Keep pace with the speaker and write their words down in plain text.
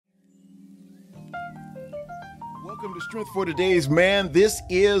Welcome to Strength for Today's Man. This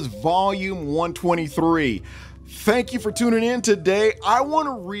is volume 123. Thank you for tuning in today. I want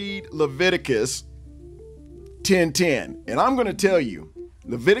to read Leviticus 10:10, and I'm going to tell you,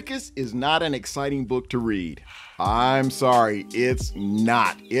 Leviticus is not an exciting book to read. I'm sorry, it's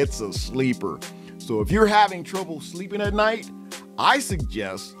not. It's a sleeper. So if you're having trouble sleeping at night, I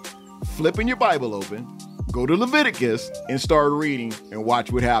suggest flipping your Bible open, go to Leviticus, and start reading and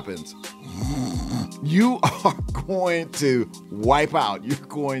watch what happens. You are going to wipe out. You're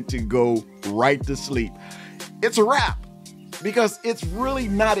going to go right to sleep. It's a wrap because it's really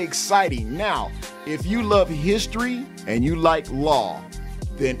not exciting. Now, if you love history and you like law,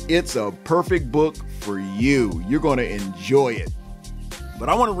 then it's a perfect book for you. You're going to enjoy it. But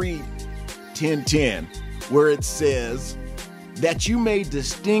I want to read 10:10, where it says that you may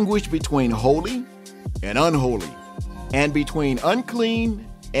distinguish between holy and unholy, and between unclean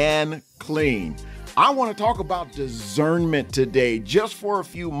and clean. I want to talk about discernment today just for a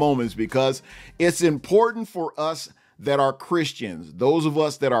few moments because it's important for us that are Christians, those of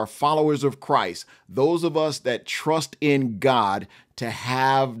us that are followers of Christ, those of us that trust in God, to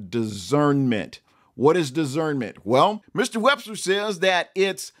have discernment. What is discernment? Well, Mr. Webster says that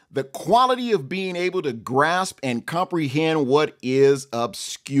it's the quality of being able to grasp and comprehend what is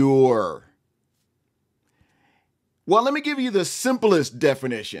obscure. Well, let me give you the simplest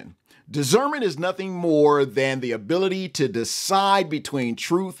definition. Discernment is nothing more than the ability to decide between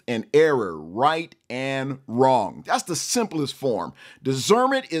truth and error, right and wrong. That's the simplest form.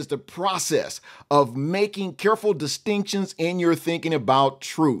 Discernment is the process of making careful distinctions in your thinking about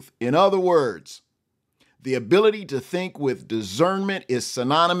truth. In other words, the ability to think with discernment is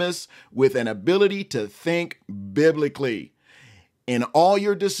synonymous with an ability to think biblically. In all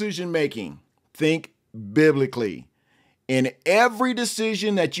your decision making, think biblically. In every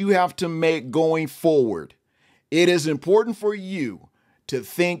decision that you have to make going forward, it is important for you to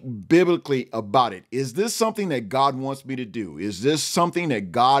think biblically about it. Is this something that God wants me to do? Is this something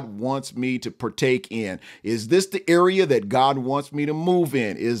that God wants me to partake in? Is this the area that God wants me to move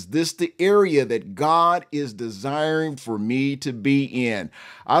in? Is this the area that God is desiring for me to be in?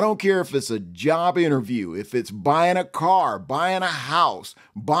 I don't care if it's a job interview, if it's buying a car, buying a house,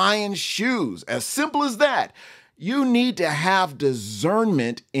 buying shoes, as simple as that. You need to have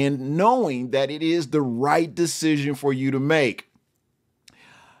discernment in knowing that it is the right decision for you to make.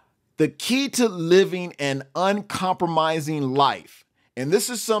 The key to living an uncompromising life, and this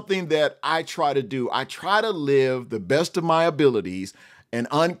is something that I try to do. I try to live the best of my abilities, an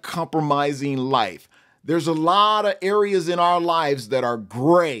uncompromising life. There's a lot of areas in our lives that are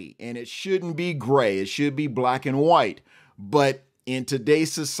gray, and it shouldn't be gray. It should be black and white. But in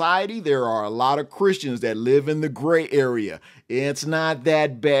today's society, there are a lot of Christians that live in the gray area. It's not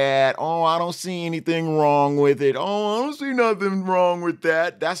that bad. Oh, I don't see anything wrong with it. Oh, I don't see nothing wrong with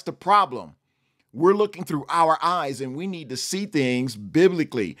that. That's the problem. We're looking through our eyes and we need to see things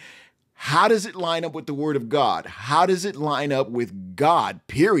biblically. How does it line up with the Word of God? How does it line up with God,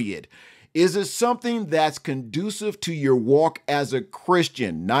 period? Is it something that's conducive to your walk as a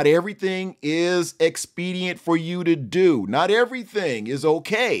Christian? Not everything is expedient for you to do. Not everything is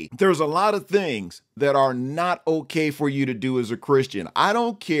okay. There's a lot of things that are not okay for you to do as a Christian. I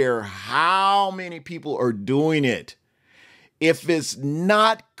don't care how many people are doing it. If it's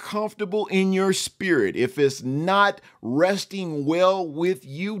not comfortable in your spirit, if it's not resting well with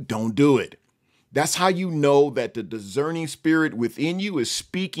you, don't do it. That's how you know that the discerning spirit within you is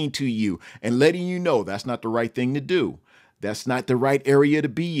speaking to you and letting you know that's not the right thing to do. That's not the right area to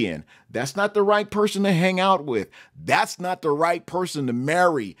be in. That's not the right person to hang out with. That's not the right person to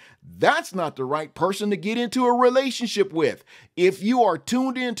marry. That's not the right person to get into a relationship with. If you are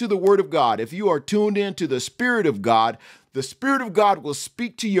tuned into the Word of God, if you are tuned into the Spirit of God, the Spirit of God will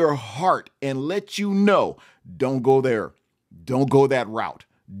speak to your heart and let you know, don't go there. Don't go that route.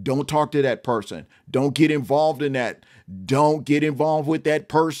 Don't talk to that person. Don't get involved in that. Don't get involved with that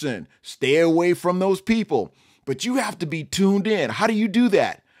person. Stay away from those people. But you have to be tuned in. How do you do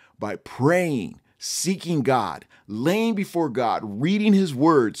that? By praying, seeking God, laying before God, reading His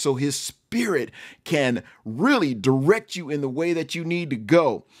Word so His Spirit can really direct you in the way that you need to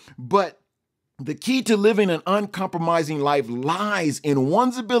go. But the key to living an uncompromising life lies in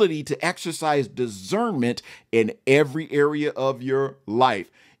one's ability to exercise discernment in every area of your life.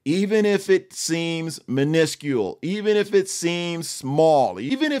 Even if it seems minuscule, even if it seems small,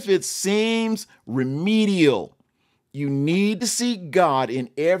 even if it seems remedial, You need to seek God in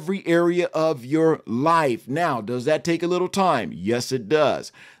every area of your life. Now, does that take a little time? Yes, it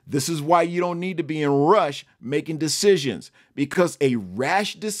does. This is why you don't need to be in a rush making decisions, because a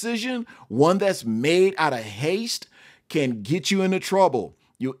rash decision, one that's made out of haste, can get you into trouble.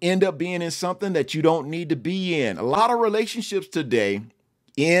 You'll end up being in something that you don't need to be in. A lot of relationships today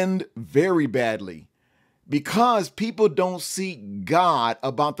end very badly because people don't seek God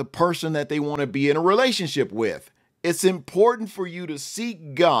about the person that they want to be in a relationship with. It's important for you to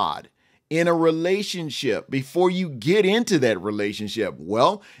seek God in a relationship before you get into that relationship.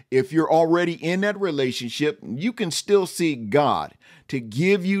 Well, if you're already in that relationship, you can still seek God to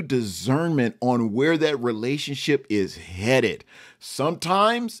give you discernment on where that relationship is headed.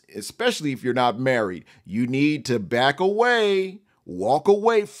 Sometimes, especially if you're not married, you need to back away, walk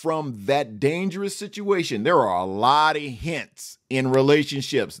away from that dangerous situation. There are a lot of hints in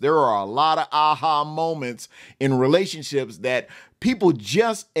relationships. There are a lot of aha moments in relationships that people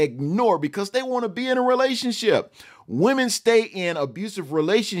just ignore because they want to be in a relationship. Women stay in abusive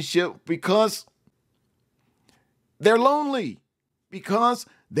relationships because they're lonely, because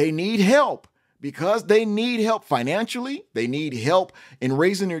they need help. Because they need help financially, they need help in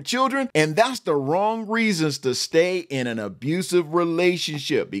raising their children, and that's the wrong reasons to stay in an abusive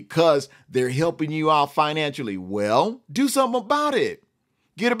relationship, because they're helping you out financially. Well, do something about it.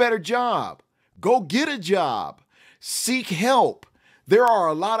 Get a better job. Go get a job. Seek help. There are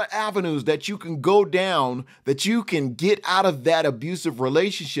a lot of avenues that you can go down, that you can get out of that abusive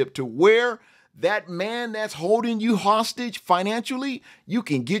relationship to where that man that's holding you hostage financially, you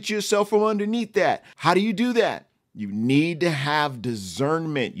can get yourself from underneath that. How do you do that? You need to have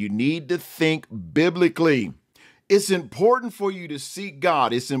discernment. You need to think biblically. It's important for you to seek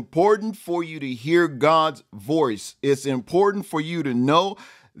God. It's important for you to hear God's voice. It's important for you to know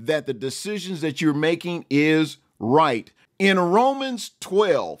that the decisions that you're making is right. In Romans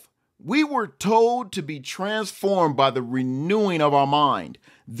 12, we were told to be transformed by the renewing of our mind.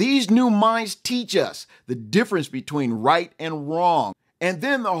 These new minds teach us the difference between right and wrong. And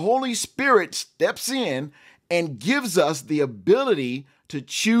then the Holy Spirit steps in and gives us the ability to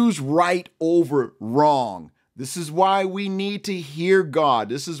choose right over wrong. This is why we need to hear God.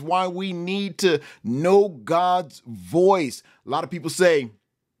 This is why we need to know God's voice. A lot of people say,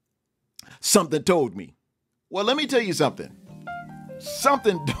 something told me. Well, let me tell you something.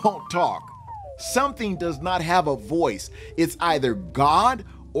 Something don't talk. Something does not have a voice. It's either God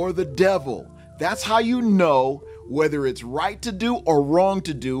or the devil. That's how you know whether it's right to do or wrong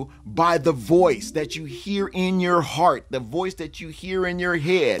to do, by the voice that you hear in your heart, the voice that you hear in your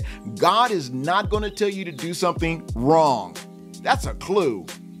head. God is not going to tell you to do something wrong. That's a clue.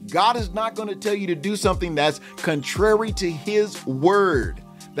 God is not going to tell you to do something that's contrary to his word.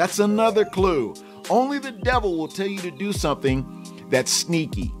 That's another clue. Only the devil will tell you to do something that's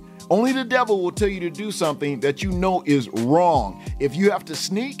sneaky. Only the devil will tell you to do something that you know is wrong. If you have to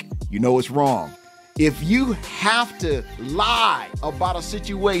sneak, you know it's wrong. If you have to lie about a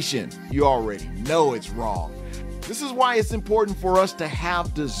situation, you already know it's wrong. This is why it's important for us to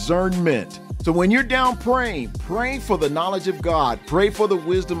have discernment. So when you're down praying, pray for the knowledge of God, pray for the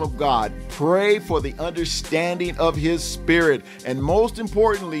wisdom of God, pray for the understanding of his spirit, and most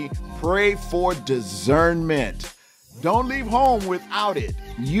importantly, pray for discernment. Don't leave home without it.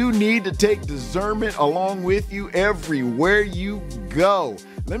 You need to take discernment along with you everywhere you go.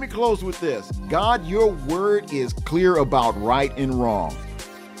 Let me close with this. God, your word is clear about right and wrong.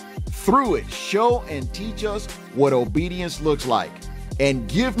 Through it, show and teach us what obedience looks like, and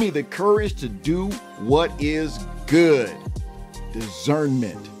give me the courage to do what is good.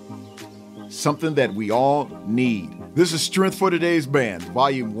 Discernment. Something that we all need. This is Strength for Today's Band,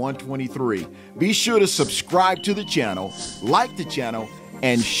 Volume 123. Be sure to subscribe to the channel, like the channel,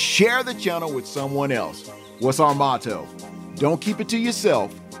 and share the channel with someone else. What's our motto? Don't keep it to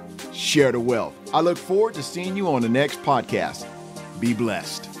yourself. Share the wealth. I look forward to seeing you on the next podcast. Be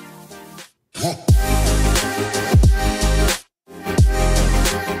blessed.